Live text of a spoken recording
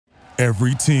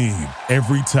Every team,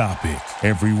 every topic,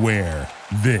 everywhere.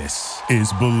 This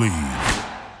is Believe.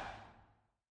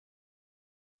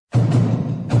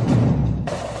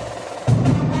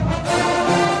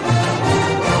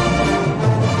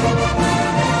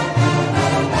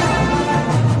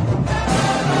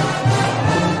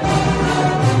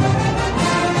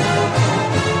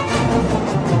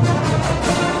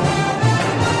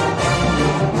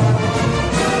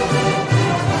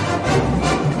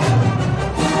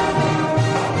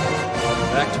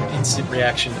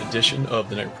 Reaction edition of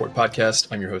the Night Report podcast.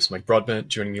 I'm your host, Mike Broadbent.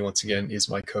 Joining me once again is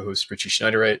my co-host, Richie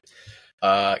Schneiderite.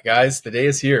 Guys, the day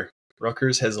is here.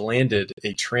 Rutgers has landed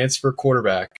a transfer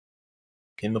quarterback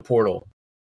in the portal.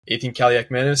 Athan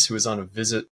Kaliakmanis, who was on a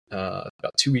visit about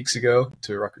 2 weeks ago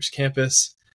to Rutgers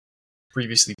campus,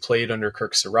 previously played under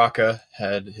Kirk Soraka,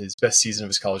 had his best season of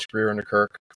his college career under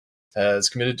Kirk, has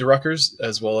committed to Rutgers,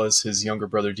 as well as his younger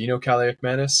brother, Dino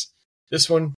Kaliakmanis. This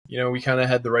one, we kind of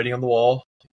had the writing on the wall.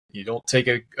 You don't take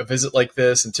a visit like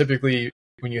this, and typically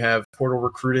when you have portal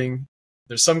recruiting,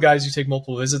 there's some guys who take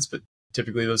multiple visits, but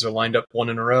typically those are lined up one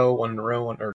in a row,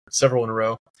 or several in a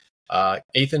row.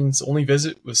 Athan's only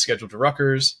visit was scheduled to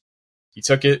Rutgers. He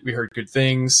took it. We heard good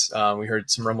things. We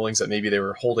heard some rumblings that maybe they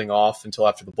were holding off until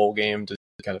after the bowl game to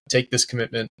kind of take this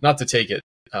commitment, not to take it,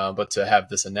 but to have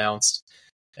this announced.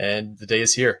 And the day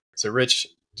is here. So Rich,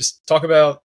 just talk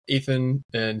about Athan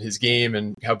and his game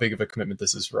and how big of a commitment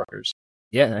this is for Rutgers.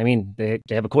 Yeah, I mean, they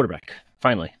have a quarterback.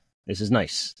 Finally, this is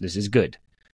nice. This is good.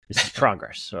 This is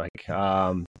progress. So, they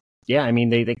kind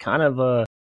of,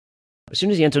 as soon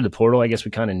as he entered the portal, I guess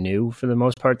we kind of knew for the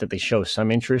most part that they show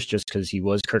some interest just because he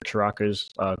was Kirk Soraka's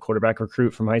quarterback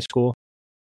recruit from high school.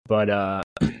 But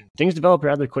things developed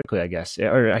rather quickly, I guess.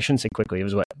 Or I shouldn't say quickly. It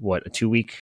was, a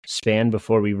 2-week span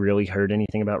before we really heard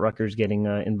anything about Rutgers getting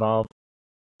involved.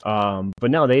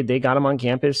 But no, they got him on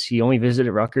campus. He only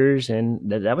visited Rutgers, and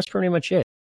that was pretty much it.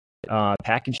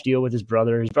 Package deal with his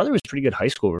brother. His brother was a pretty good high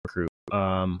school recruit.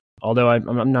 Although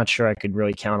I'm not sure I could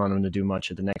really count on him to do much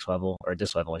at the next level, or at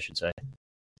this level, I should say.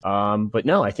 But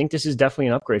no, I think this is definitely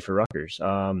an upgrade for Rutgers.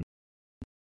 What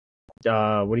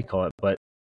do you call it? But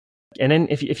and then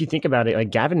if you think about it, like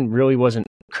Gavin really wasn't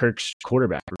Kirk's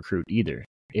quarterback recruit either.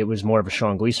 It was more of a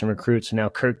Sean Gleason recruit. So now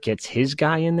Kirk gets his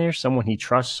guy in there, someone he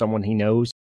trusts, someone he knows.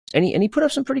 And he put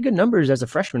up some pretty good numbers as a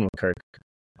freshman with Kirk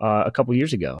a couple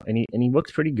years ago, and he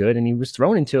looked pretty good. And he was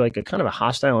thrown into like a kind of a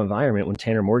hostile environment when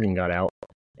Tanner Morgan got out.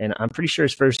 And I'm pretty sure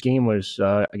his first game was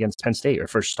against Penn State, or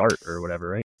first start or whatever,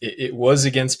 right? It was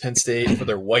against Penn State for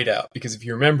their whiteout, because if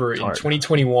you remember, in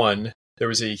 2021 there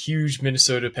was a huge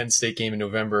Minnesota-Penn State game in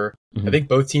November. Mm-hmm. I think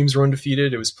both teams were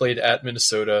undefeated. It was played at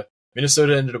Minnesota.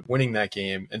 Minnesota ended up winning that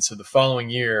game, and so the following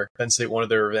year, Penn State wanted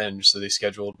their revenge, so they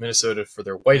scheduled Minnesota for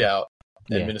their whiteout.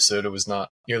 And Minnesota was not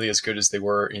nearly as good as they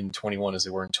were in 21 as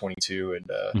they were in 22.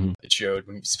 And it showed,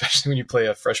 especially when you play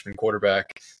a freshman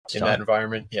quarterback in that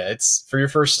environment. Yeah, it's for your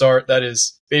first start. That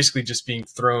is basically just being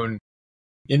thrown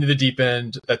into the deep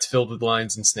end that's filled with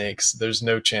lions and snakes. There's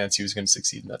no chance he was going to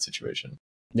succeed in that situation.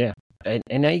 Yeah. And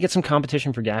now you get some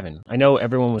competition for Gavin. I know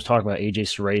everyone was talking about AJ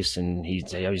Serace, and he's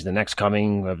the next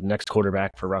coming of next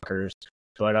quarterback for Rutgers.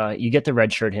 But you get to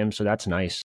redshirt him, so that's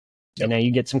nice. Yep. And now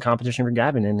you get some competition for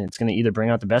Gavin, and it's going to either bring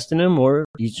out the best in him, or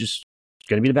he's just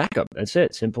going to be the backup. That's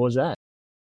it. Simple as that.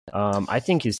 I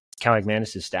think his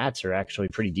Kaliakmanis' stats are actually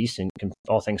pretty decent,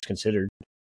 all things considered.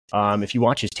 If you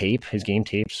watch his tape, his game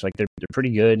tapes, like they're pretty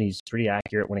good. He's pretty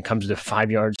accurate when it comes to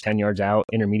 5 yards, 10 yards out,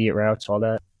 intermediate routes, all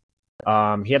that.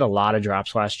 He had a lot of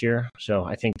drops last year, so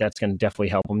I think that's going to definitely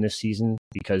help him this season,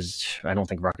 because I don't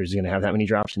think Rutgers is going to have that many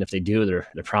drops, and if they do, they're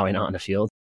probably not on the field.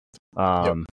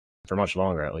 For much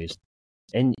longer, at least.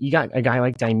 And you got a guy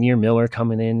like Dymere Miller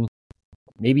coming in,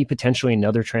 maybe potentially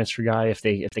another transfer guy if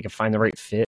they can find the right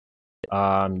fit.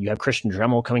 You have Christian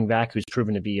Dremel coming back, who's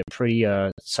proven to be a pretty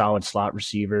solid slot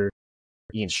receiver.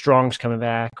 Ian Strong's coming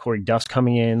back. Corey Duff's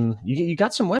coming in. You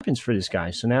got some weapons for this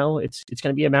guy. So now it's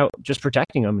going to be about just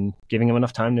protecting him and giving him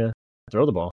enough time to throw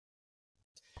the ball.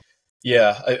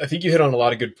 Yeah, I think you hit on a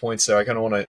lot of good points there. I kind of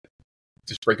want to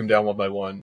just break them down one by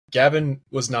one. Gavin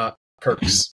was not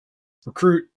Kirk's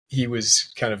recruit. He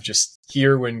was kind of just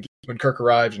here when Kirk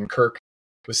arrived, and Kirk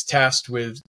was tasked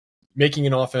with making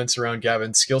an offense around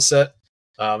Gavin's skill set.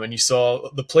 And you saw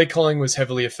the play calling was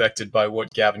heavily affected by what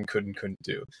Gavin could and couldn't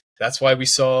do. That's why we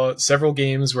saw several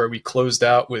games where we closed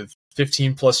out with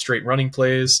 15 plus straight running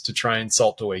plays to try and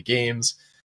salt away games.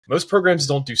 Most programs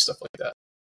don't do stuff like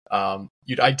that.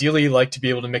 You'd ideally like to be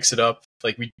able to mix it up.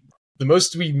 The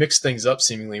most we mixed things up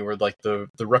seemingly were like the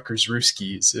Rutgers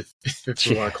Rooskies, if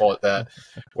you want to call it that,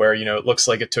 where, it looks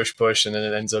like a tush push and then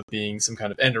it ends up being some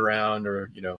kind of end around or,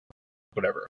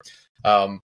 whatever.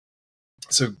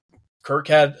 So Kirk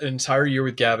had an entire year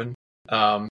with Gavin,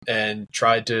 and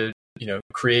tried to,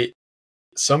 create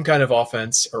some kind of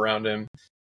offense around him.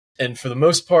 And for the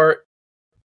most part,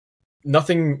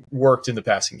 nothing worked in the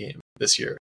passing game this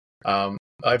year.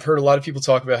 I've heard a lot of people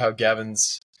talk about how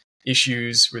Gavin's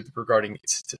issues with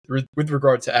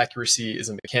regard to accuracy is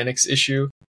a mechanics issue.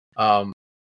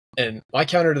 And my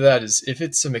counter to that is, if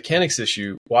it's a mechanics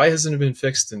issue, why hasn't it been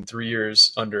fixed in 3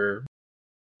 years under,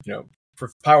 for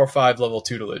Power 5 level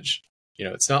tutelage?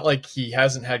 It's not like he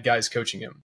hasn't had guys coaching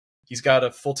him. He's got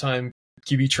a full-time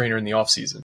QB trainer in the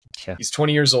offseason. Yeah. He's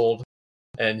 20 years old,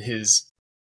 and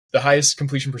the highest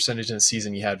completion percentage in the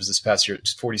season he had was this past year,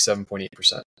 just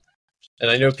 47.8%.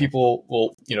 And I know people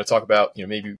will, talk about,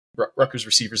 maybe Rutgers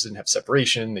receivers didn't have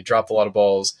separation, they dropped a lot of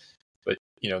balls. But,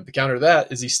 the counter to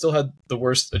that is he still had the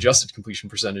worst adjusted completion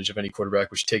percentage of any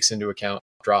quarterback, which takes into account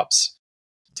drops,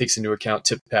 takes into account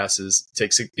tip passes,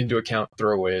 takes into account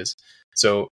throwaways.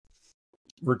 So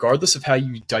regardless of how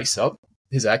you dice up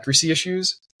his accuracy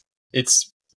issues,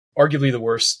 it's arguably the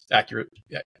worst accurate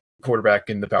quarterback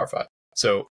in the Power 5.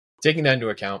 So taking that into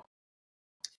account,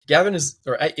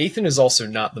 Athan is also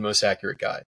not the most accurate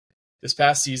guy. This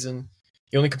past season,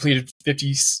 he only completed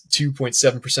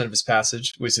 52.7% of his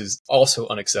passage, which is also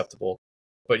unacceptable.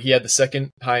 But he had the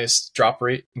second highest drop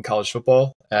rate in college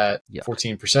football at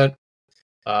 14%.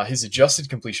 His adjusted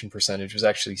completion percentage was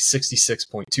actually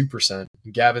 66.2%.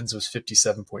 And Gavin's was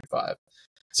 57.5%.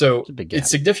 So it's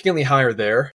significantly higher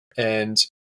there. And,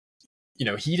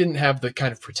 he didn't have the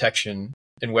kind of protection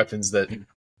and weapons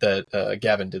that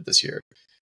Gavin did this year.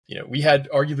 We had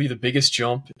arguably the biggest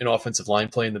jump in offensive line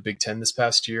play in the Big Ten this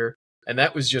past year. And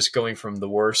that was just going from the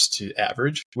worst to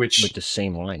average, which with the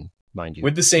same line, mind you.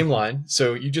 With the same line.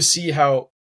 So you just see how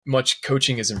much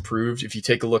coaching has improved. If you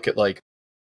take a look at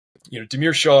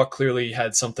Demir Shaw clearly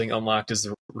had something unlocked as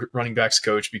the running backs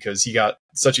coach, because he got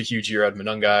such a huge year out of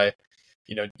Monungai.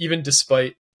 Even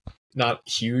despite not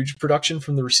huge production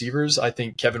from the receivers, I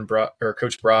think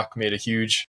Coach Brock made a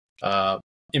huge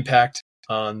impact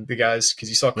on the guys, because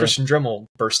you saw Christian Dremel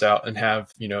burst out and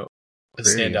have, a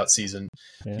standout season.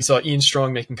 Yeah. You saw Ian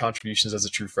Strong making contributions as a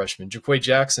true freshman. Jaquay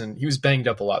Jackson, he was banged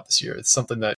up a lot this year. It's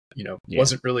something that,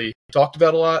 wasn't really talked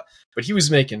about a lot, but he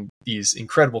was making these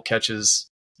incredible catches,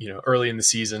 early in the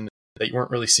season that you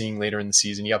weren't really seeing later in the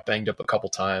season. He got banged up a couple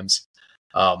times.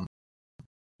 So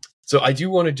I do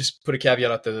want to just put a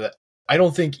caveat out there that I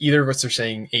don't think either of us are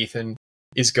saying Athan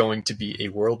is going to be a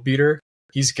world beater.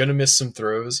 He's going to miss some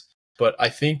throws, but I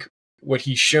think what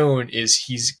he's shown is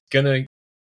he's going to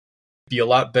be a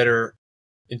lot better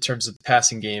in terms of the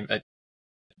passing game at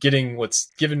getting what's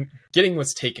given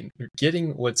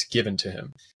to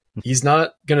him. He's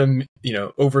not going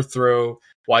to, overthrow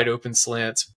wide open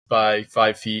slants by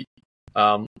 5 feet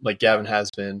like Gavin has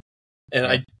been. And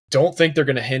I don't think they're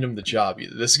going to hand him the job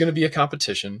either. This is going to be a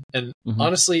competition. And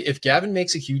honestly, if Gavin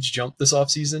makes a huge jump this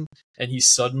offseason and he's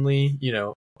suddenly,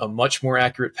 a much more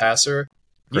accurate passer,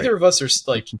 neither of us are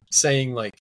saying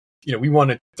we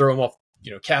want to throw him off,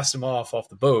 cast him off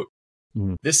the boat.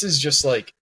 This is just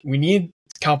we need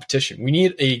competition. We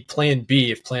need a plan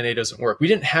B if plan A doesn't work. We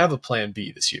didn't have a plan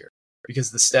B this year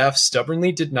because the staff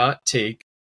stubbornly did not take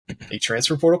a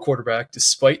transfer portal quarterback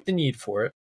despite the need for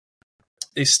it.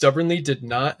 They stubbornly did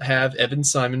not have Evan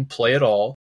Simon play at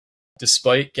all,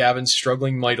 despite Gavin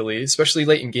struggling mightily, especially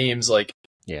late in games.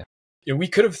 We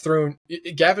could have thrown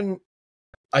Gavin.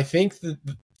 I think the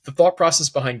thought process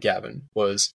behind Gavin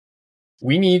was,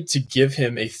 we need to give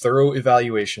him a thorough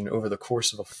evaluation over the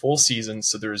course of a full season,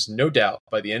 so there is no doubt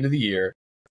by the end of the year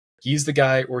he's the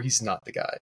guy or he's not the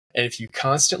guy. And if you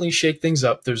constantly shake things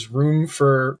up, there's room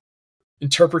for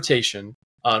interpretation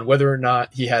on whether or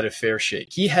not he had a fair shake.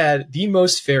 He had the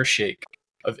most fair shake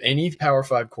of any Power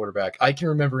 5 quarterback I can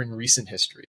remember in recent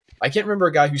history. I can't remember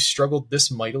a guy who struggled this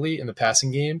mightily in the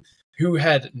passing game, who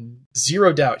had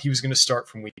zero doubt he was going to start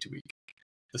from week to week.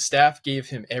 The staff gave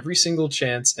him every single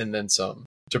chance and then some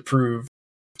to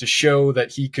show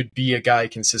that he could be a guy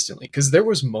consistently. Because there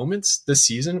was moments this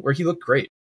season where he looked great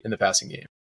in the passing game.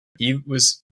 He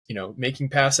was, making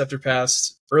pass after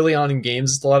pass early on in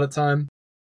games a lot of time.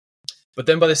 But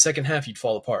then by the second half, he'd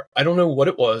fall apart. I don't know what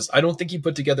it was. I don't think he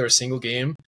put together a single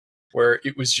game where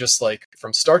it was just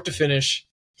from start to finish,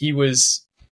 he was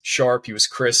sharp, he was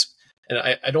crisp. And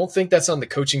I don't think that's on the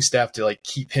coaching staff to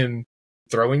keep him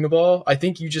throwing the ball. I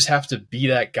think you just have to be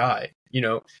that guy.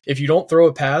 If you don't throw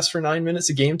a pass for 9 minutes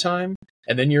of game time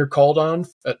and then you're called on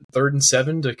at 3rd and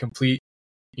 7 to complete,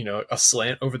 a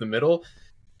slant over the middle,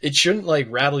 it shouldn't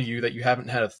rattle you that you haven't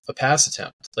had a pass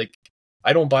attempt.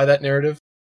 I don't buy that narrative.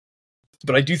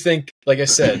 But I do think, like I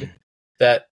said,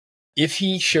 that if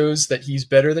he shows that he's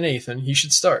better than Athan, he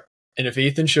should start. And if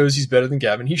Athan shows he's better than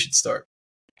Gavin, he should start.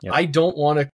 Yep. I don't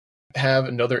want to have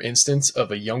another instance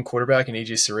of a young quarterback in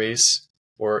AJ Serace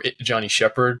or Johnny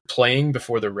Shepard playing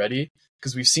before they're ready,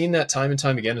 because we've seen that time and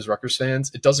time again as Rutgers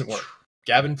fans. It doesn't work.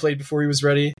 Gavin played before he was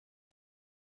ready.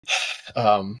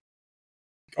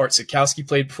 Art Sitkowski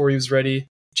played before he was ready.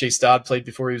 Chase Dodd played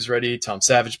before he was ready. Tom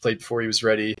Savage played before he was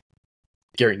ready.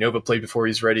 Gary Nova played before he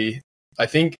was ready. I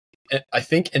think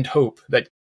and hope that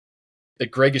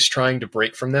Greg is trying to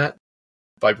break from that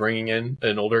by bringing in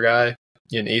an older guy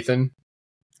in Athan,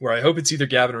 where I hope it's either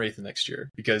Gavin or Athan next year,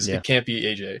 because it can't be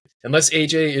AJ. Unless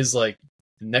AJ is like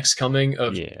the next coming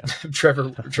of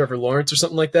Trevor Lawrence or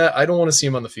something like that, I don't want to see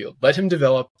him on the field. Let him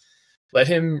develop. Let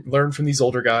him learn from these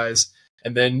older guys.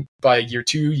 And then by year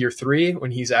 2, year 3, when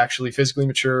he's actually physically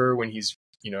mature, when he's,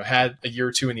 had a year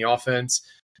or 2 in the offense,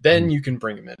 then you can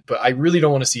bring him in. But I really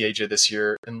don't want to see AJ this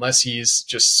year unless he's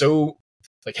just so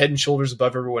like head and shoulders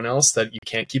above everyone else that you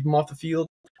can't keep him off the field.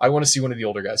 I want to see one of the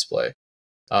older guys play.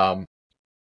 But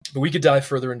we could dive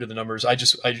further into the numbers. I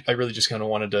really just kind of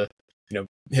wanted to,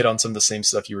 hit on some of the same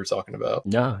stuff you were talking about.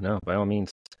 No, by all means.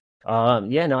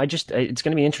 It's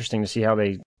going to be interesting to see how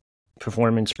they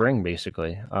perform in spring,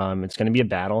 basically. It's going to be a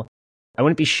battle. I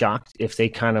wouldn't be shocked if they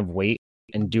kind of wait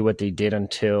and do what they did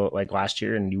until like last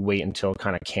year, and you wait until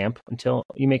kind of camp until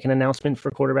you make an announcement for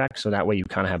quarterback. So that way you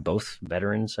kind of have both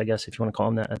veterans, I guess, if you want to call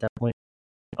them that at that point,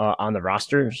 on the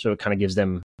roster. So it kind of gives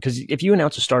them, because if you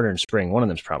announce a starter in spring, one of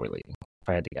them's probably leaving, if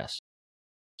I had to guess.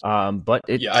 But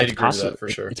I'd agree with that for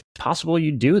sure. It's possible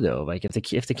you do though. Like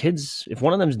if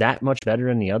one of them's that much better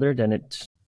than the other, then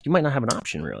you might not have an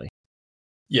option really.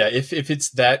 Yeah, if it's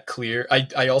that clear, I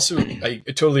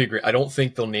totally agree. I don't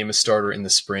think they'll name a starter in the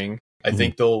spring. I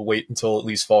think they'll wait until at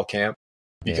least fall camp,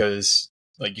 because,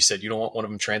 like you said, you don't want one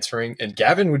of them transferring. And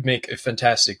Gavin would make a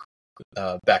fantastic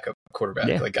backup quarterback.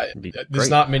 Yeah, there's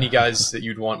not many guys that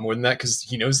you'd want more than that, because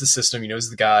he knows the system, he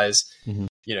knows the guys.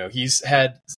 He's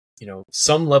had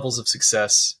some levels of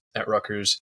success at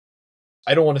Rutgers.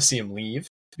 I don't want to see him leave,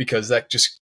 because that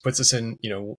just puts us in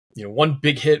one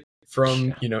big hit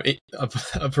from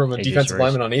from a defensive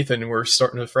lineman on Athan, and we're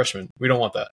starting a freshman. We don't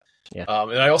want that. Yeah.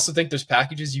 And I also think there's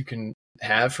packages you can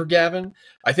have for Gavin.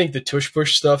 I think the tush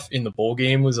push stuff in the bowl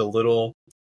game was a little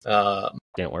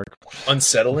didn't work,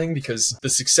 unsettling, because the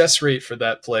success rate for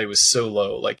that play was so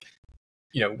low. Like,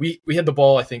 we had the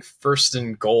ball, I think, first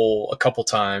and goal a couple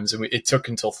times, and it took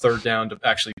until third down to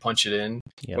actually punch it in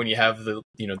when you have the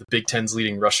Big Ten's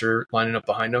leading rusher lining up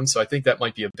behind them. So I think that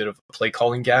might be a bit of a play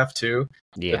calling gaffe too.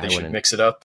 Yeah, that they should mix it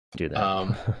up. Do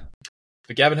that.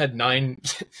 But Gavin had nine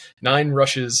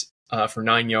rushes for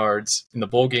 9 yards in the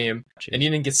bowl game, and he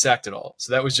didn't get sacked at all.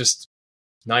 So that was just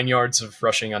 9 yards of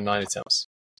rushing on 9 attempts.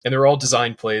 And they were all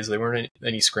design plays. They weren't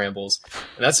any scrambles.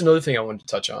 And that's another thing I wanted to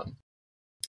touch on.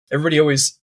 Everybody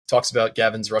always talks about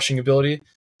Gavin's rushing ability,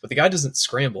 but the guy doesn't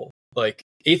scramble. Like,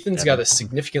 Athan's got a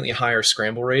significantly higher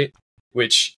scramble rate,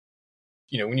 which,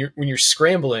 when you're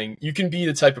scrambling, you can be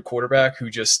the type of quarterback who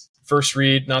just first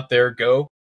read, not there, go.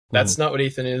 That's not what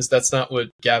Athan is. That's not what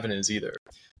Gavin is either.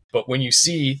 But when you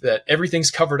see that everything's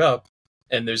covered up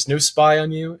and there's no spy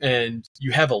on you, and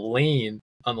you have a lane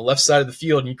on the left side of the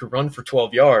field and you can run for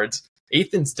 12 yards,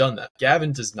 Athan's done that.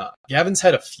 Gavin does not. Gavin's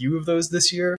had a few of those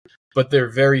this year, but they're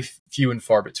very few and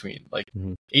far between. Like,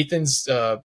 Athan's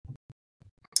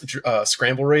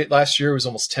scramble rate last year was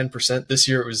almost 10%. This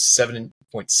year it was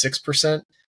 7.6%.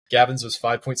 Gavin's was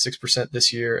 5.6%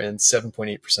 this year and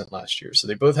 7.8% last year. So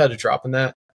they both had a drop in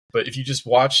that. But if you just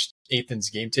watch Athan's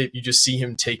game tape, you just see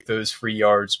him take those free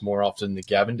yards more often than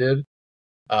Gavin did.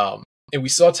 And we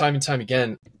saw time and time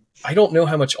again, I don't know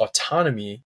how much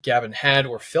autonomy Gavin had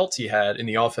or felt he had in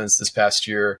the offense this past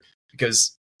year,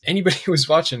 because anybody who was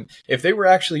watching, if they were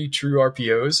actually true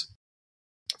RPOs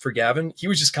for Gavin, he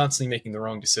was just constantly making the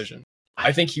wrong decision.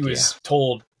 I think he was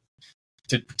told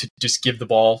to just give the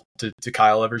ball to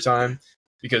Kyle every time,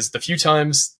 because the few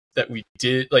times that we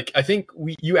did, like, I think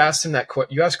you asked him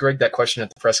you asked Greg that question at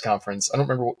the press conference. I don't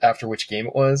remember after which game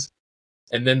it was.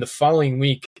 And then the following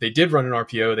week, they did run an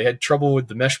RPO. They had trouble with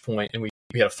the mesh point, and we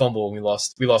had a fumble, and we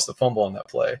lost the fumble on that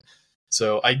play.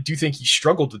 So I do think he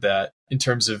struggled with that in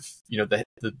terms of,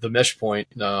 the mesh point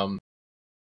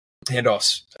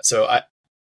handoffs. So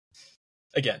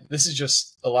again, this is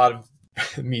just a lot of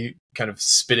me kind of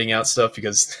spitting out stuff,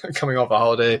 because coming off a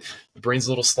holiday, the brain's a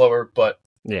little slower, but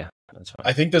yeah, that's fine.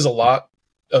 I think there's a lot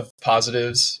of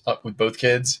positives with both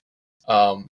kids.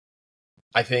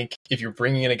 I think if you're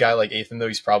bringing in a guy like Athan, though,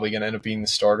 he's probably going to end up being the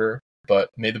starter, but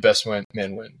may the best man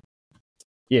win.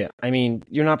 Yeah, I mean,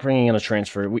 you're not bringing in a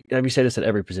transfer. We say this at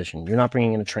every position. You're not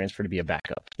bringing in a transfer to be a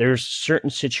backup. There's certain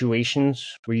situations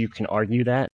where you can argue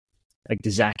that, like the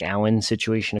Zach Allen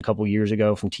situation a couple years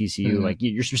ago from TCU. Mhm. Like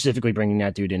you're specifically bringing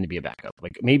that dude in to be a backup,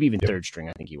 like maybe even third string.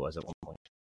 I think he was at one point.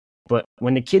 But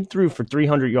when the kid threw for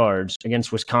 300 yards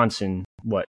against Wisconsin,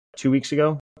 2 weeks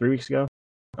ago, 3 weeks ago,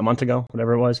 a month ago,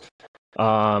 whatever it was,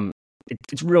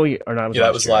 it's really or not.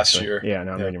 That was last year. Yeah,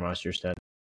 no, I'm reading last year's stat.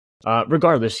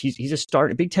 Regardless, he's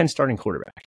a Big Ten starting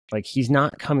quarterback. Like he's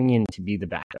not coming in to be the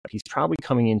backup. He's probably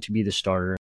coming in to be the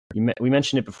starter. We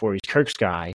mentioned it before. He's Kirk's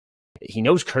guy. He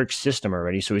knows Kirk's system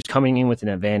already, so he's coming in with an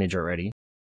advantage already.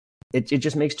 It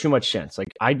just makes too much sense.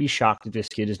 Like I'd be shocked if this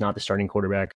kid is not the starting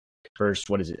quarterback versus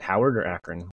Howard or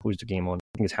Akron? Who's the game on?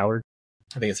 I think it's Howard.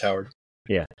 I think it's Howard.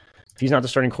 Yeah. If he's not the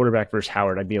starting quarterback versus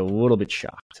Howard, I'd be a little bit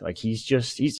shocked. Like he's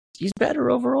better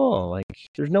overall. Like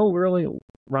there's no really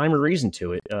rhyme or reason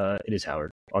to it. It is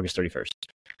Howard, August 31st.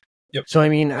 Yep. So I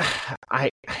mean,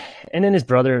 and then his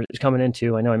brother is coming in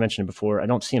too. I know I mentioned it before. I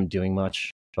don't see him doing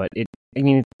much, but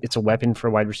it's a weapon for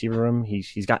a wide receiver room.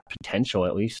 He's got potential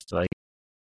at least. Like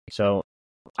so,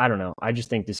 I don't know. I just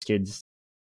think this kid's.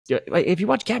 Like if you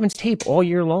watch Gavin's tape all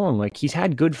year long, like he's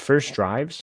had good first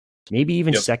drives, maybe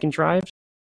even second drives,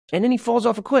 and then he falls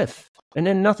off a cliff, and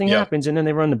then nothing happens, and then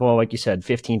they run the ball, like you said,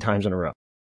 15 times in a row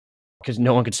because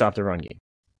no one could stop the run game.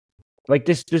 Like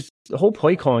the whole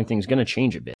play calling thing is going to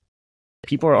change a bit.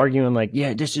 People are arguing like,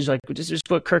 yeah, this is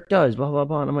what Kirk does, blah, blah,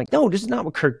 blah. And I'm like, no, this is not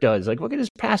what Kirk does. Like, look at his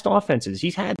past offenses.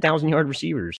 He's had 1,000-yard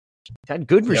receivers. He's had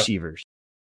good receivers.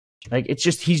 Like, it's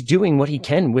just he's doing what he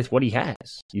can with what he has.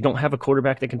 You don't have a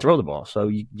quarterback that can throw the ball, so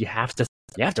you have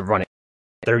to run it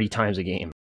 30 times a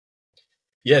game.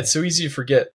 Yeah, it's so easy to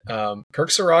forget. Kirk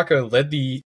Soraka led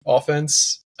the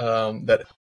offense that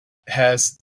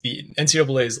has the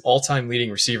NCAA's all-time leading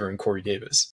receiver in Corey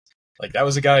Davis. Like, that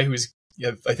was a guy who was,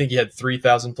 I think he had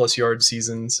 3,000-plus yard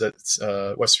seasons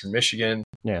at Western Michigan.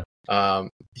 Yeah.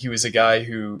 He was a guy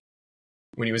who,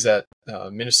 when he was at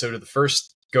Minnesota the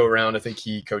first go-around, I think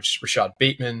he coached Rashad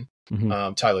Bateman,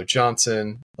 Tyler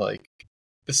Johnson. Like,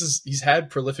 he's had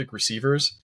prolific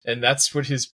receivers, and that's what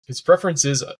his preference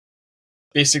is,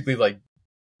 basically like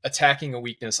attacking a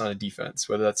weakness on a defense,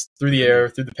 whether that's through the air,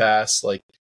 through the pass. Like,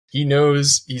 he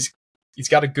knows he's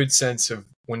got a good sense of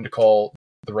when to call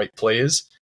the right plays.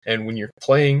 And when you're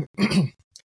playing, when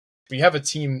you have a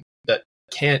team that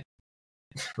can't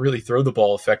really throw the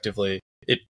ball effectively,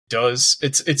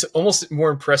 it's almost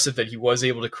more impressive that he was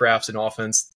able to craft an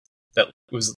offense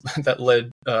that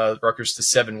led Rutgers to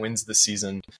 7 wins this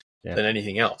season than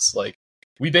anything else. Like,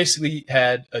 we basically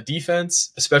had a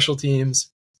defense, a special teams,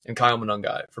 and Kyle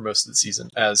Monungai for most of the season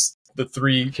as the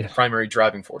 3 primary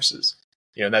driving forces.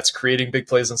 That's creating big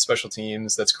plays on special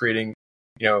teams. That's creating,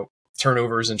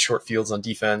 turnovers and short fields on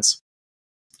defense.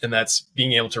 And that's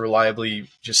being able to reliably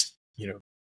just,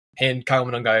 hand Kyle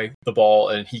Monungai the ball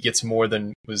and he gets more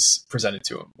than was presented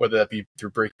to him, whether that be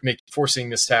through forcing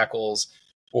missed tackles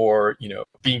or,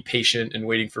 being patient and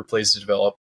waiting for plays to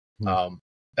develop.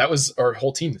 That was our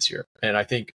whole team this year. And I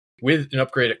think with an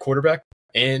upgrade at quarterback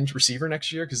and receiver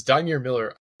next year, because Dymere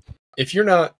Miller, if you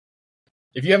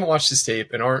haven't watched his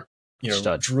tape and aren't,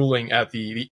 drooling at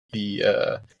the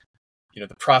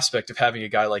prospect of having a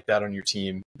guy like that on your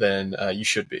team, then you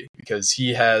should be, because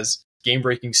he has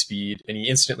game-breaking speed and he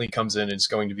instantly comes in and is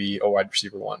going to be a wide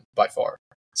receiver 1 by far.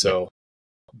 So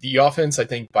the offense, I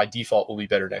think, by default will be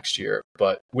better next year.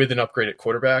 But with an upgrade at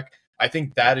quarterback, I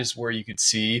think that is where you could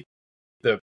see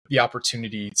the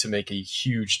opportunity to make a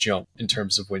huge jump in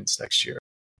terms of wins next year.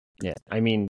 Yeah, I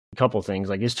mean, a couple things.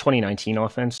 Like his 2019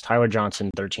 offense, Tyler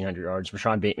Johnson, 1,300 yards,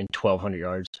 Rashad Bateman, 1,200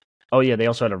 yards. Oh, yeah, they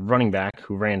also had a running back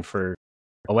who ran for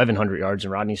 1,100 yards,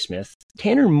 and Rodney Smith.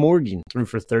 Tanner Morgan threw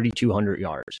for 3,200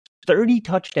 yards. 30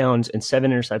 touchdowns and 7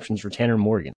 interceptions for Tanner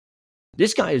Morgan.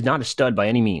 This guy is not a stud by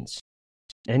any means.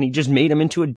 And he just made him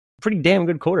into a pretty damn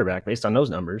good quarterback based on those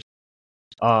numbers.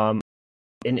 And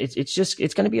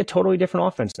it's going to be a totally different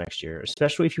offense next year,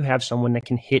 especially if you have someone that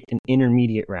can hit an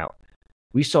intermediate route.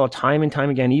 We saw time and time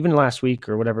again, even last week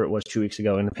or whatever it was 2 weeks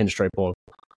ago in the Pinstripe Bowl,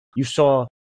 you saw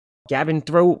Gavin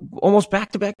throw almost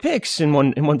back-to-back picks in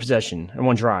one possession, in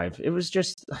one drive. It was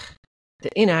just the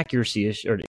inaccuracy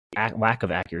or the lack of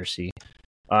accuracy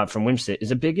from Wimsatt is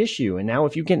a big issue. And now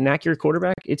if you get an accurate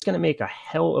quarterback, it's going to make a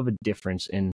hell of a difference.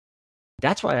 And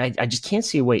that's why I just can't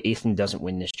see a way Athan doesn't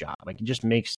win this job. Like, it just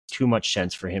makes too much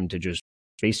sense for him to just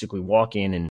basically walk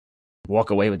in and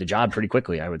walk away with the job pretty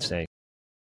quickly, I would say.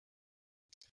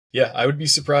 Yeah, I would be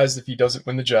surprised if he doesn't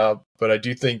win the job, but I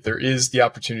do think there is the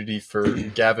opportunity for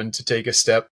Gavin to take a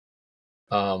step.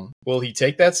 Will he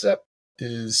take that step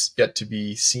is yet to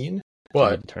be seen,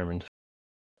 but determined.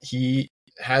 he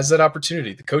has that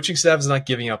opportunity. The coaching staff is not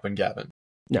giving up on Gavin.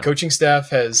 No. The coaching staff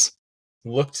has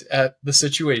looked at the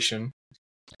situation,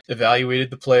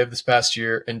 evaluated the play of this past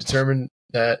year, and determined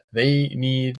that they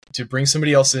need to bring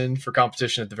somebody else in for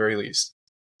competition at the very least,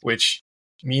 which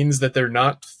means that they're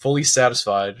not fully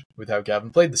satisfied with how Gavin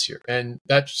played this year. And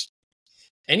that's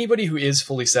anybody who is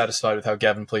fully satisfied with how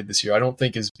Gavin played this year, I don't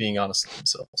think is being honest with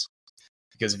themselves.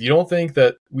 Because if you don't think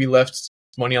that we left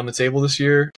money on the table this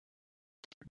year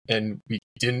and we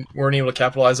weren't able to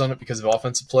capitalize on it because of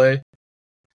offensive play,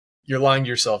 you're lying to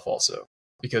yourself also.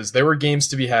 Because there were games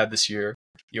to be had this year.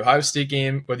 The Ohio State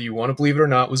game, whether you want to believe it or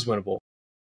not, was winnable.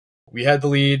 We had the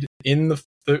lead in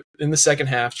the second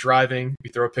half, driving. We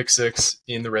throw a pick six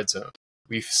in the red zone.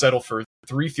 We settle for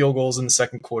 3 field goals in the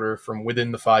second quarter from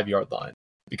within the 5-yard line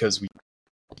because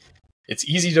it's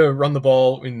easy to run the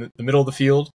ball in the middle of the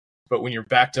field, but when you're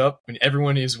backed up, when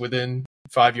everyone is within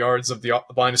 5 yards of the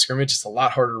line of scrimmage, it's a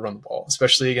lot harder to run the ball,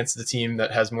 especially against the team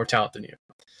that has more talent than you.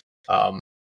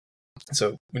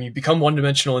 So when you become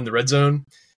one-dimensional in the red zone,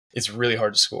 it's really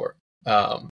hard to score.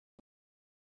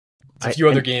 A few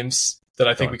other games that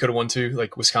I think we could have won too,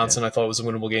 like Wisconsin. I thought it was a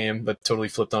winnable game, but totally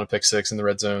flipped on a pick six in the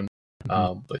red zone.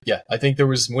 But yeah, I think there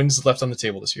was wins left on the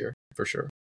table this year for sure.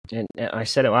 And I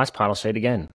said it last pod, I'll say it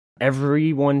again.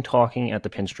 Everyone talking at the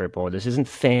Pinstripe Bowl, this isn't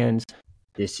fans,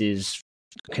 this is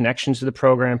connections to the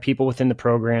program, people within the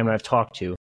program I've talked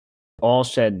to, all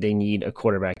said they need a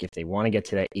quarterback if they want to get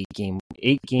to that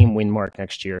 8-game win mark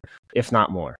next year, if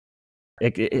not more.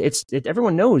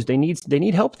 Everyone knows they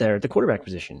need help there at the quarterback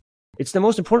position. It's the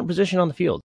most important position on the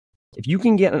field. If you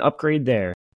can get an upgrade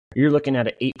there, you're looking at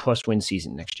an 8+ win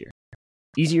season next year.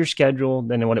 Easier schedule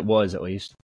than what it was, at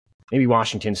least. Maybe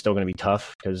Washington's still going to be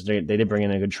tough because they did bring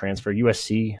in a good transfer.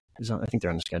 USC I think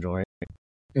they're on the schedule, right?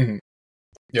 Mm-hmm.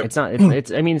 Yep. It's not.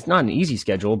 It's not an easy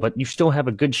schedule, but you still have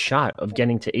a good shot of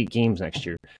getting to 8 games next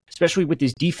year, especially with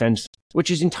this defense,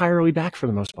 which is entirely back for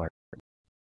the most part.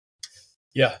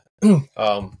 Yeah,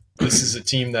 this is a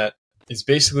team that is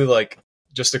basically like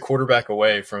just a quarterback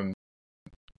away from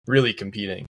really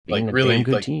competing, Being like a really damn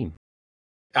good like team.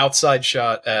 Outside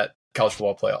shot at college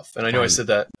football playoff. And I know I said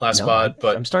that last pod,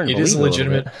 but it is a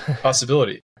legitimate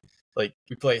possibility. Like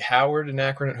we play Howard and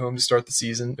Akron at home to start the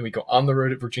season, and we go on the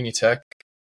road at Virginia Tech,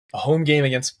 a home game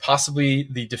against possibly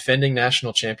the defending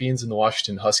national champions in the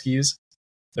Washington Huskies.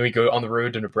 Then we go on the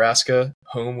road to Nebraska,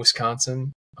 home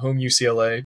Wisconsin, home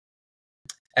UCLA,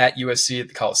 at USC at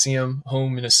the Coliseum,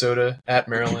 home Minnesota, at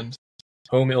Maryland,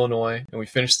 home Illinois, and we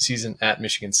finish the season at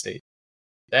Michigan State.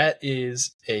 That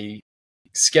is a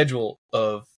schedule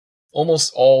of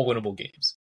almost all winnable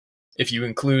games. If you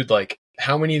include like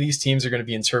how many of these teams are going to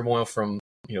be in turmoil from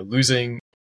losing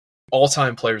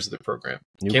all-time players of the program,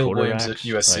 Caleb Williams at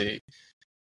USC,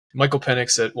 Michael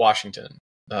Penix at Washington.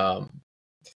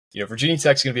 Virginia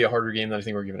Tech's going to be a harder game than I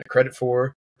think we're giving it credit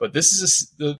for. But this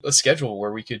is a schedule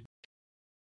where we could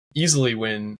easily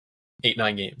win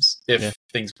 8-9 games if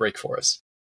things break for us.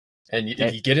 And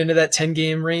if you get into that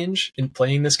 10-game range in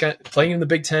playing in the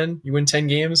Big Ten, you win 10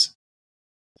 games,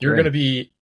 you're going to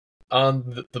be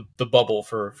on the bubble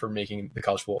for making the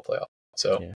college football playoff.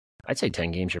 So I'd say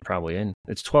 10 games you're probably in.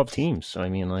 It's 12 teams, so I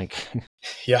mean, like,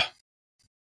 yeah,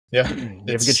 you have a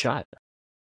good shot.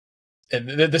 And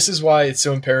this is why it's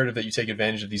so imperative that you take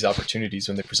advantage of these opportunities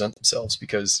when they present themselves,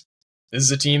 because this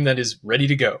is a team that is ready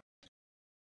to go.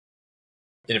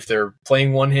 And if they're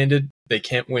playing one-handed, they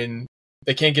can't win.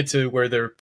 They can't get to where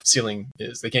their ceiling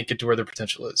is. They can't get to where their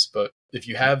potential is. But if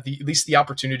you have at least the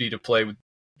opportunity to play with,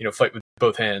 fight with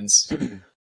both hands, you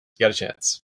got a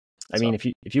chance. I mean,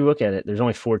 if you look at it, there's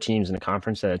only 4 teams in the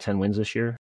conference that had 10 wins this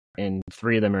year, and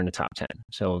 3 of them are in the top 10.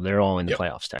 So they're all in the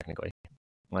playoffs technically.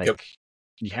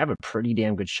 You have a pretty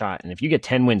damn good shot. And if you get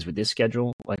 10 wins with this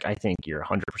schedule, like, I think you're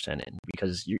 100% in,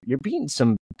 because you're beating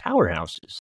some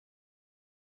powerhouses.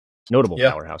 Notable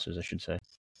powerhouses, I should say.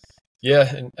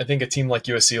 Yeah, and I think a team like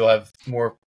USC will have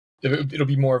more. It'll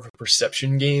be more of a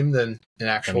perception game than an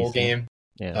actual game.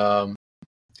 Yeah.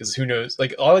 Because who knows?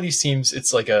 Like a lot of these teams,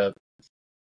 it's like a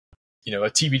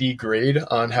TBD grade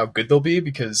on how good they'll be.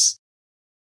 Because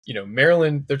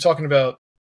Maryland, they're talking about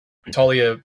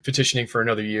Talia petitioning for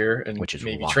another year and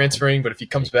maybe transferring. But if he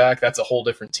comes back, that's a whole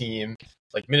different team.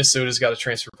 Like Minnesota's got a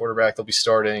transfer quarterback; they'll be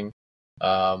starting.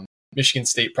 Michigan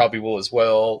State probably will as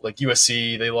well. Like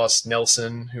USC, they lost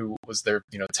Nelson, who was their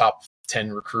top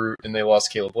 10 recruit, and they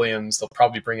lost Caleb Williams. They'll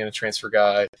probably bring in a transfer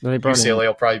guy. UCLA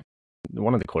will probably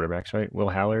one of the quarterbacks, right? Will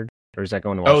Howard, or is that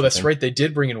going to Washington? Oh, that's right. They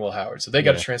did bring in Will Howard, so they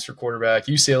got a transfer quarterback.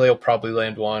 UCLA will probably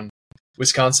land one.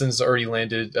 Wisconsin's already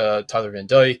landed Tyler Van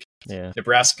Dyke. Yeah.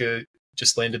 Nebraska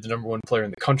just landed the number 1 player in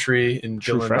the country in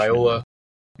Dylan Raiola.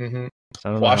 Mm-hmm. I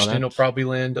don't know Washington will probably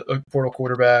land a portal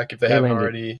quarterback if they haven't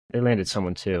already. They landed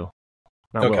someone too.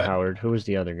 Not Will Howard. Who was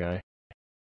the other guy?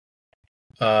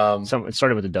 It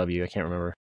started with a W. I can't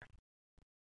remember.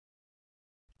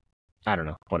 I don't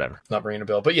know. Whatever. Not ringing a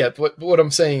bell. But yeah, what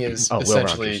I'm saying is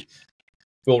essentially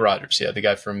Will Rogers. Yeah, the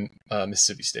guy from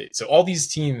Mississippi State. So all these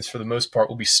teams, for the most part,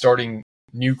 will be starting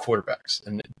new quarterbacks,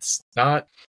 and it's not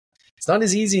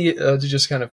as easy to just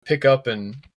kind of pick up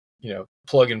and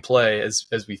plug and play as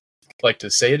we like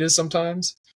to say it is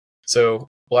sometimes. So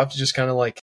we'll have to just kind of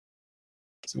like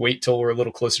wait till we're a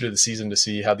little closer to the season to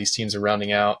see how these teams are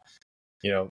rounding out.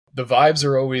 The vibes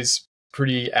are always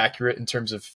pretty accurate in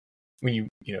terms of when you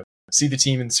see the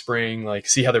team in spring, like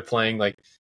see how they're playing. Like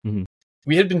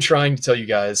we had been trying to tell you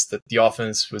guys that the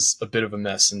offense was a bit of a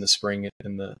mess in the spring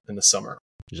and in the summer.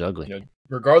 It was ugly.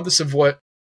 Regardless of what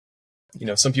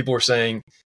some people were saying,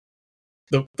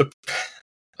 the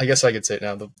I guess I could say it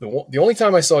now. The only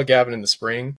time I saw Gavin in the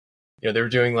spring, they were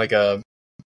doing like they're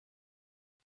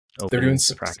doing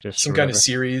some kind of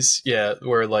series,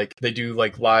 where like they do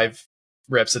like live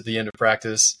reps at the end of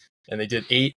practice, and they did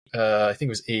eight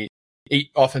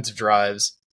offensive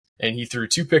drives, and he threw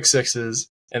 2 pick sixes,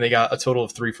 and they got a total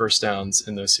of 3 first downs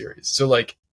in those series. So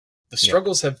like the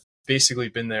struggles have basically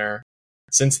been there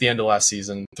since the end of last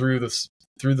season through the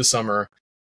summer,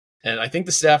 and I think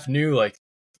the staff knew like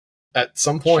at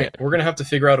some point we're gonna have to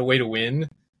figure out a way to win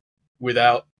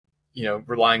without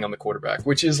relying on the quarterback,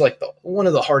 which is like one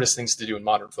of the hardest things to do in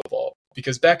modern football.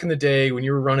 Because back in the day when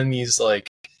you were running these like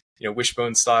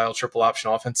wishbone style triple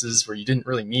option offenses where you didn't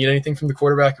really need anything from the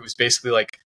quarterback, it was basically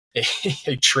like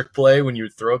a trick play when you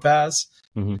would throw a pass.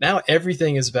 Now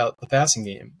everything is about the passing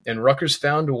game, and Rutgers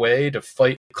found a way to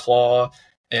fight, claw,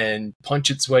 and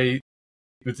punch its way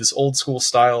with this old school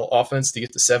style offense to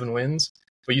get to 7 wins.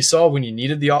 But you saw when you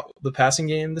needed the passing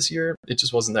game this year, it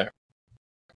just wasn't there.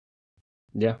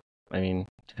 Yeah, I mean,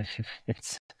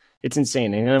 it's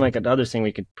insane. And then like the other thing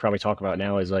we could probably talk about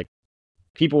now is like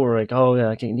people were like, oh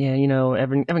yeah,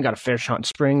 Evan got a fair shot in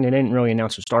spring. They didn't really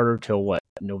announce a starter till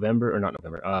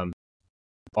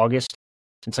August.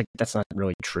 It's like that's not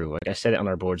really true. Like I said it on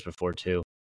our boards before too.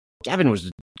 Gavin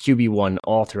was QB1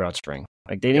 all throughout spring.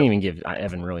 Like they didn't even give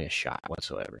Evan really a shot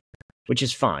whatsoever, which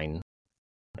is fine.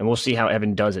 And we'll see how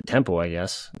Evan does at Temple, I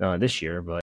guess, this year.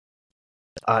 But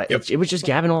it was just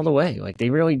Gavin all the way. Like they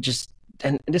really just,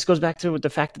 and this goes back to the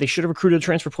fact that they should have recruited a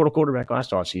transfer portal quarterback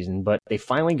last offseason, but they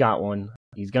finally got one.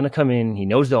 He's going to come in. He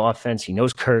knows the offense. He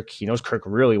knows Kirk. He knows Kirk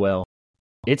really well.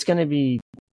 It's going to be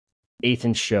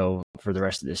Athan's show for the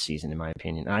rest of this season, in my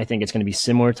opinion. And I think it's going to be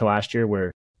similar to last year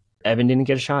where Evan didn't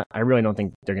get a shot. I really don't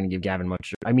think they're going to give Gavin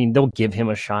much. I mean, they'll give him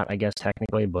a shot, I guess,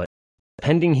 technically, but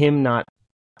pending him not,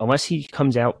 unless he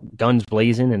comes out guns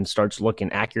blazing and starts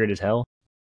looking accurate as hell,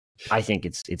 I think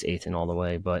it's Athan all the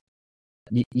way. But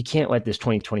you can't let this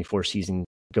 2024 season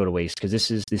go to waste because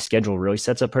this schedule really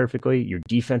sets up perfectly. Your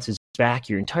defense is back.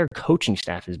 Your entire coaching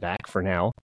staff is back for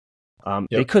now.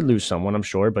 They could lose someone, I'm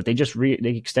sure, but they just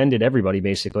they extended everybody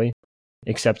basically,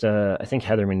 except I think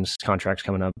Heatherman's contract's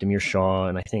coming up, Demir Shaw,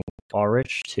 and I think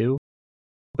Ulrich too.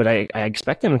 But I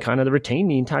expect them to kind of retain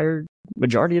the entire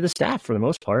majority of the staff for the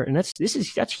most part, and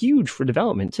that's huge for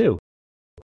development too.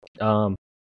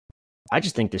 I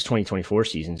just think this 2024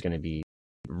 season is going to be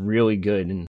really good,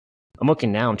 and I'm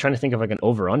looking now. I'm trying to think of like an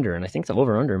over under, and I think the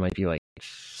over under might be like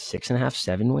 6.5,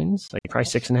 7 wins, like probably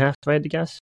 6.5 if I had to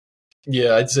guess.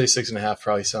 Yeah, I'd say 6.5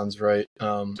 probably sounds right.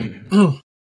 Like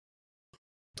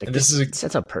this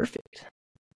sets up perfect.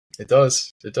 It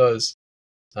does.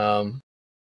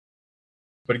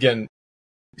 But again,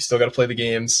 you still got to play the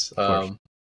games. You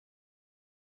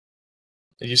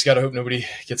just got to hope nobody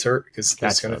gets hurt because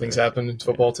those kind of things happen in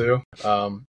football too.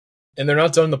 And they're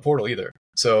not done in the portal either.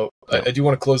 So I do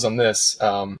want to close on this.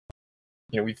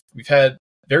 We've had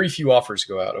very few offers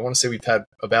go out. I want to say we've had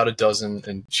about a dozen,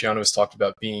 and Shiano has talked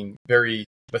about being very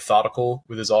methodical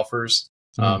with his offers.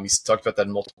 He's talked about that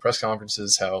in multiple press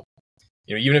conferences, how,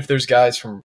 even if there's guys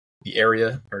from the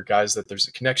area or guys that there's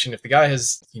a connection, if the guy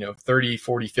has, 30,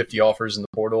 40, 50 offers in the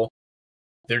portal,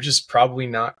 they're just probably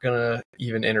not going to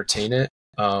even entertain it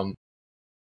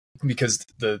because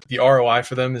the ROI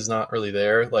for them is not really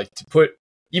there. Like to put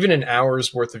even an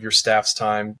hour's worth of your staff's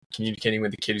time communicating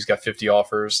with the kid who's got 50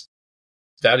 offers,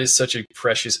 that is such a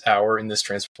precious hour in this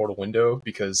transfer portal window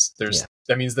because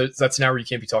that means that's an hour you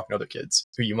can't be talking to other kids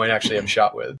who you might actually have a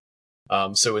shot with.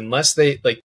 So unless they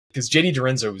because JD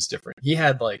Dorenzo was different. He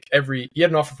had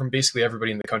an offer from basically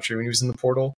everybody in the country when he was in the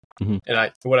portal. And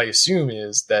what I assume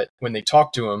is that when they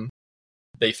talked to him,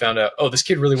 they found out, oh, this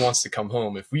kid really wants to come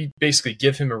home. If we basically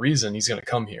give him a reason, he's going to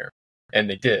come here. And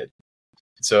they did.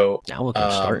 So now look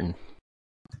at starting.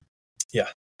 Yeah,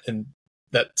 and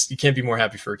you can't be more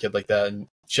happy for a kid like that. And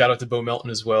shout out to Bo Melton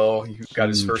as well. He got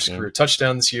his first career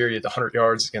touchdown this year. He had 100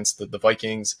 yards against the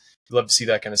Vikings. You love to see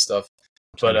that kind of stuff.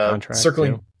 But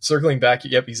circling back,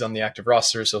 yep, he's on the active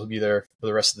roster, so he'll be there for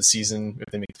the rest of the season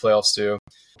if they make the playoffs too.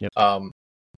 Yep.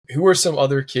 Who are some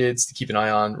other kids to keep an eye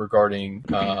on regarding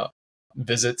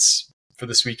visits for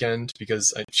this weekend?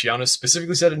 Because Chiano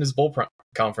specifically said in his bowl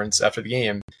conference after the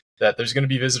game that there's going to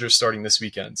be visitors starting this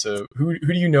weekend. So who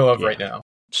do you know of right now?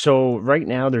 So right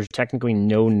now, there's technically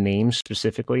no names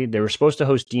specifically. They were supposed to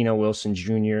host Dino Wilson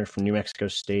Jr. from New Mexico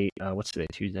State. What's today?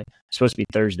 Tuesday? It's supposed to be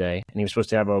Thursday. And he was supposed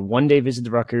to have a one-day visit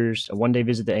to Rutgers, a one-day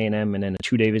visit to A&M, and then a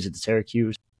two-day visit to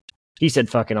Syracuse. He said,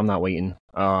 fuck it, I'm not waiting.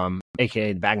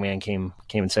 AKA the bagman came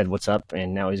and said, what's up?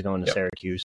 And now he's going to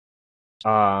Syracuse.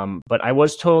 But I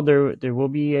was told there will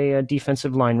be a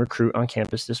defensive line recruit on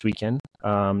campus this weekend.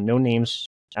 No names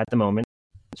at the moment.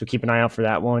 So keep an eye out for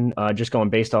that one. Just going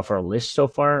based off our list so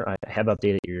far, I have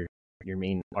updated your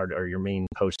main art or your main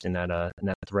post in that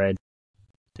thread.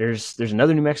 There's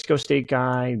another New Mexico State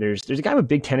guy. There's a guy with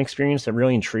Big Ten experience that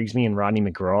really intrigues me, in Rodney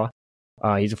McGraw.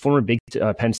 He's a former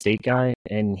Penn State guy,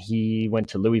 and he went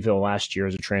to Louisville last year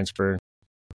as a transfer.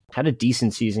 Had a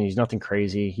decent season. He's nothing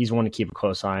crazy. He's one to keep a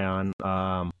close eye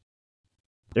on.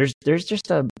 There's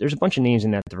a bunch of names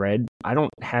in that thread. I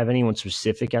don't have anyone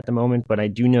specific at the moment, but I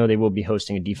do know they will be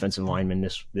hosting a defensive lineman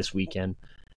this weekend.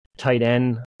 Tight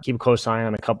end, keep a close eye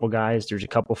on a couple guys. There's a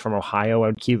couple from Ohio. I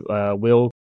would keep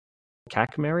Will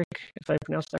Kaliakmanis, if I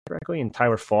pronounced that correctly, and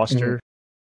Tyler Foster.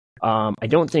 Mm-hmm. I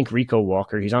don't think Rico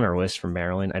Walker, he's on our list from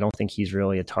Maryland. I don't think he's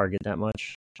really a target that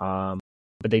much. But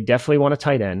they definitely want a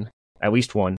tight end, at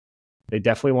least one. They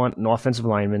definitely want an offensive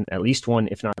lineman, at least one,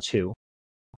 if not two,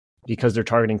 because they're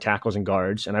targeting tackles and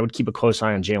guards. And I would keep a close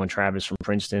eye on Jalen Travis from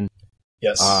Princeton.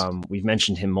 Yes. We've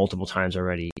mentioned him multiple times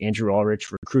already. Andrew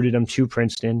Ulrich recruited him to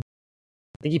Princeton.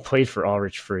 I think he played for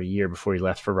Ulrich for a year before he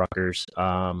left for Rutgers.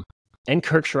 And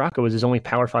Kirk Shiraka was his only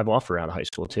Power 5 offer out of high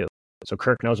school, too. So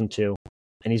Kirk knows him, too.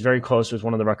 And he's very close with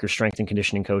one of the Rutgers strength and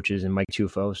conditioning coaches, and Mike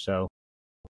Tufo,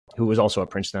 who was also at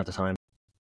Princeton at the time.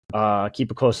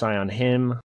 Keep a close eye on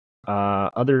him.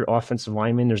 Other offensive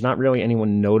linemen, there's not really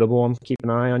anyone notable I'm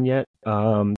keeping an eye on yet.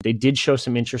 They did show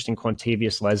some interest in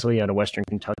Quantavious Leslie out of Western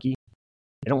Kentucky.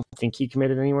 I don't think he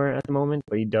committed anywhere at the moment,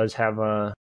 but he does have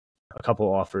a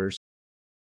couple offers.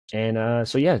 And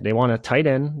they want a tight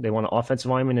end, they want an offensive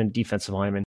lineman and defensive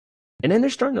lineman. And then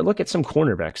they're starting to look at some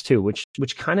cornerbacks too, which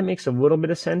kind of makes a little bit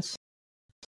of sense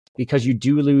because you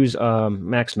do lose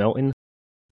Max Melton.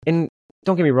 And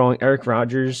don't get me wrong, Eric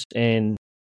Rogers and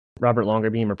Robert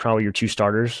Longerbeam are probably your two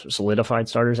starters, solidified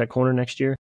starters at corner next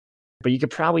year. But you could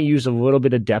probably use a little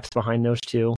bit of depth behind those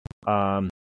two.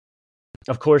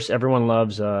 Of course, everyone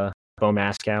loves Bo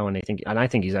Mascow, and I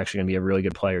think he's actually going to be a really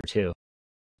good player too.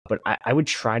 But I would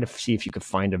try to see if you could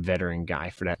find a veteran guy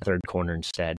for that third corner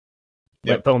instead.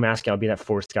 Yep. Let Bo Mascow be that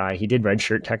fourth guy. He did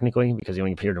redshirt technically because he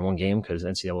only appeared in one game because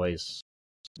NCAA's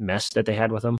mess that they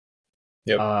had with him.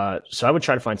 Yep. So I would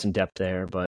try to find some depth there,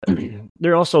 but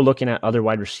they're also looking at other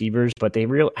wide receivers, but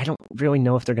I don't really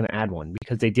know if they're going to add one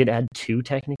because they did add two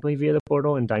technically via the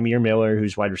portal, and Dymere Miller,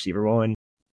 who's wide receiver one,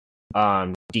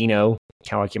 Dino,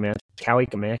 Kaliakmanis.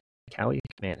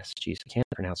 Jeez, I can't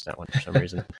pronounce that one for some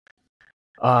reason.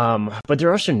 But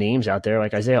there are some names out there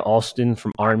like Isaiah Alston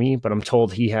from Army, but I'm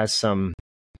told he has some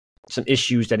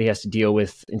issues that he has to deal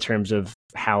with in terms of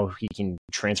how he can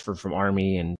transfer from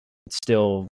Army and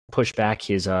still push back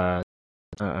his I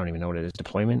don't even know what it is,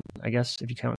 deployment, I guess, if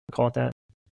you call it that.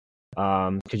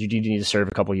 Because you do need to serve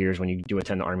a couple years when you do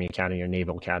attend the Army Academy or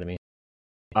Naval Academy.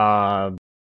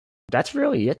 That's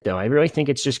really it, though. I really think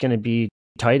it's just going to be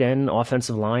tight end,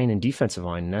 offensive line, and defensive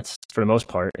line. And that's for the most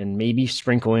part. And maybe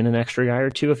sprinkle in an extra guy or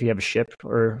two if you have a ship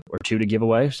or two to give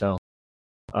away. So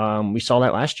we saw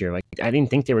that last year. Like I didn't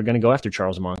think they were going to go after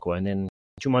Charles Monkwa. And then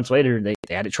 2 months later, they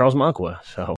added Charles Monkwa.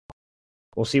 So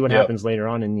we'll see what happens later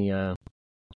on in the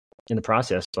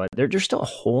process. But there's still a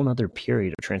whole other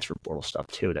period of transfer portal stuff,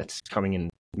 too, that's coming in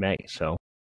May. So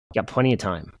you got plenty of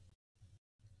time.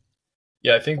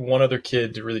 Yeah, I think one other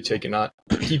kid to really keep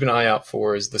an eye out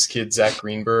for is this kid, Zach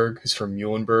Greenberg, who's from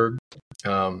Muhlenberg.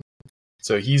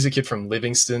 So he's a kid from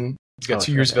Livingston. He's got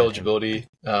 2 years of eligibility.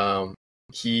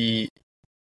 He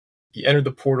entered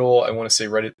the portal, I want to say,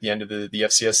 right at the end of the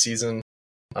FCS season.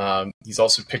 He's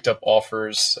also picked up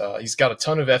offers. He's got a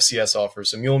ton of FCS offers.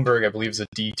 So Muhlenberg, I believe, is a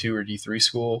D2 or D3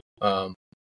 school.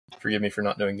 Forgive me for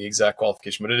not knowing the exact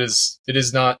qualification, but it is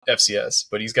not FCS.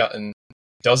 But he's gotten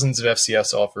dozens of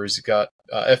FCS offers. He's got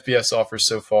FBS offers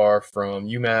so far from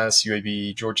UMass,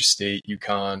 UAB, Georgia State,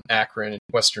 UConn, Akron,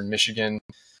 Western Michigan.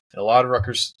 And a lot of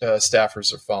Rutgers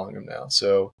staffers are following him now.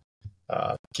 So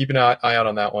keep an eye out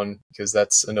on that one, because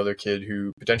that's another kid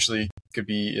who potentially could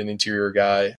be an interior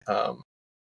guy.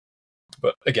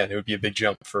 But again, it would be a big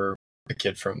jump for a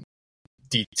kid from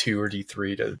D2 or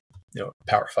D3 to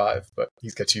Power 5, but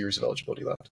he's got 2 years of eligibility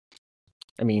left.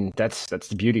 I mean, that's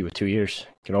the beauty with 2 years.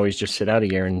 You can always just sit out a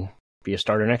year and be a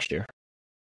starter next year.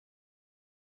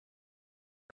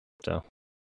 So.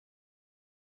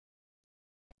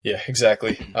 Yeah,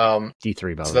 exactly. D3, by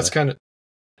the way. So that's kind of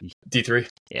D3.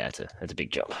 Yeah, it's a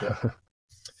big jump.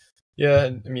 Yeah,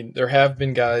 and I mean, there have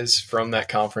been guys from that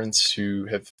conference who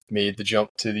have made the jump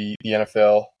to the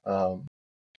NFL.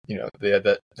 They had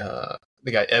that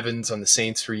the guy Evans on the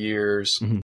Saints for years,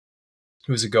 who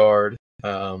was a guard.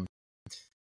 That's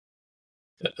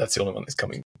the only one that's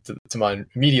coming to mind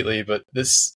immediately. But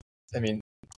this, I mean,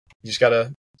 you just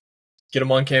gotta get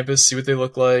them on campus, see what they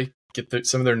look like, get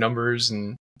some of their numbers,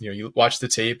 and you watch the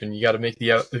tape, and you got to make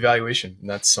the evaluation. And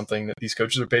that's something that these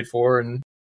coaches are paid for, and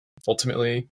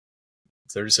ultimately,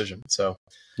 it's their decision. So,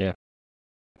 yeah,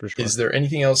 for sure. Is there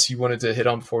anything else you wanted to hit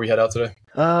on before we head out today?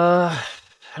 I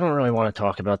don't really want to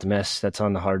talk about the mess that's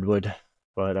on the hardwood,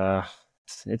 but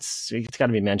it's got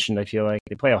to be mentioned. I feel like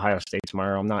they play Ohio State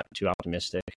tomorrow. I'm not too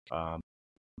optimistic.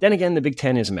 Then again, the Big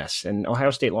Ten is a mess, and Ohio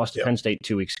State lost to Penn State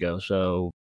 2 weeks ago, so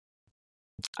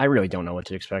I really don't know what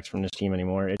to expect from this team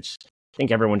anymore. I think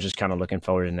everyone's just kind of looking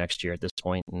forward to next year at this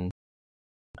point, and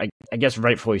I guess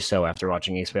rightfully so after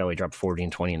watching Ace Valley drop 40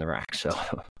 and 20 in the rack. So,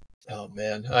 oh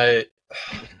man, I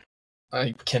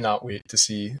cannot wait to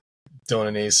see Dylan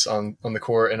and Ace on the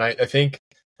court, and I think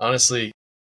honestly,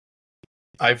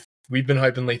 we've been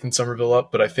hyping Lathan Somerville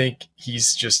up, but I think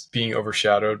he's just being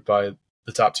overshadowed by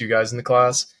the top 2 guys in the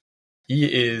class. He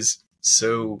is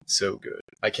so good.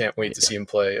 I can't wait to see him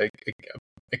play.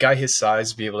 A guy his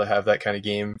size be able to have that kind of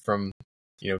game from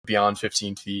beyond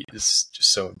 15 feet is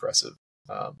just so impressive.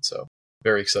 So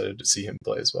very excited to see him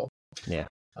play as well. Yeah.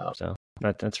 So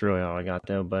that's really all I got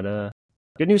though. But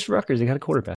good news for Rutgers, they got a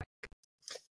quarterback.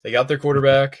 They got their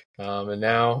quarterback, and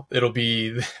now it'll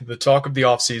be the talk of the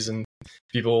offseason.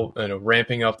 People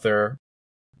ramping up their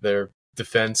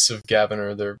defense of Gavin,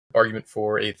 or their argument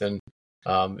for Athan.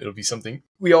 It'll be something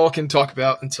we all can talk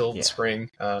about until the spring,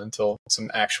 until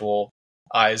some actual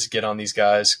eyes get on these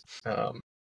guys. So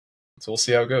we'll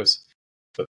see how it goes.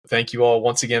 But thank you all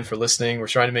once again for listening. We're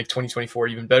trying to make 2024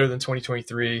 even better than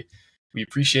 2023. We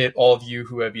appreciate all of you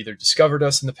who have either discovered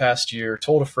us in the past year,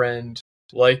 told a friend,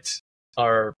 liked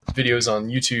our videos on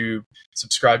YouTube,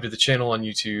 subscribed to the channel on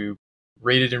YouTube,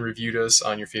 rated and reviewed us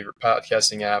on your favorite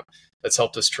podcasting app. That's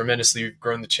helped us tremendously. We've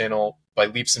grown the channel by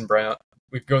leaps and bounds.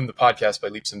 We've grown the podcast by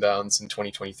leaps and bounds in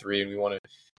 2023, and we want to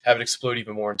have it explode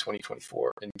even more in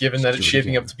 2024. And given that it's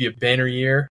shaping up to be a banner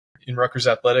year in Rutgers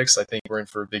athletics, I think we're in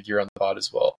for a big year on the pod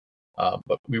as well.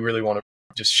 But we really want to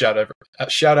just shout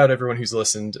out everyone who's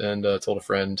listened and told a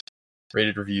friend,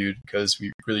 rated, reviewed, because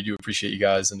we really do appreciate you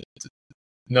guys, and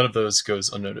none of those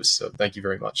goes unnoticed. So thank you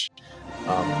very much.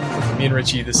 For me and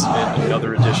Richie, this has been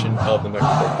another edition of the Mike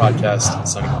and Richie podcast.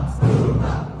 Signing off.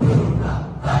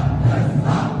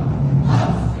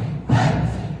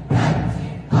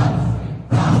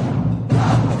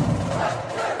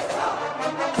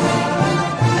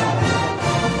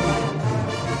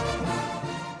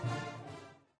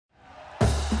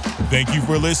 Thank you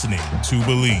for listening to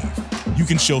Believe. You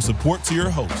can show support to your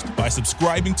host by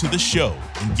subscribing to the show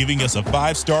and giving us a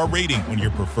 5-star rating on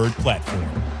your preferred platform.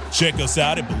 Check us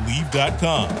out at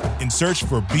Believe.com and search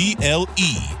for BLEAV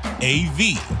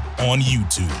on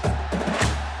YouTube.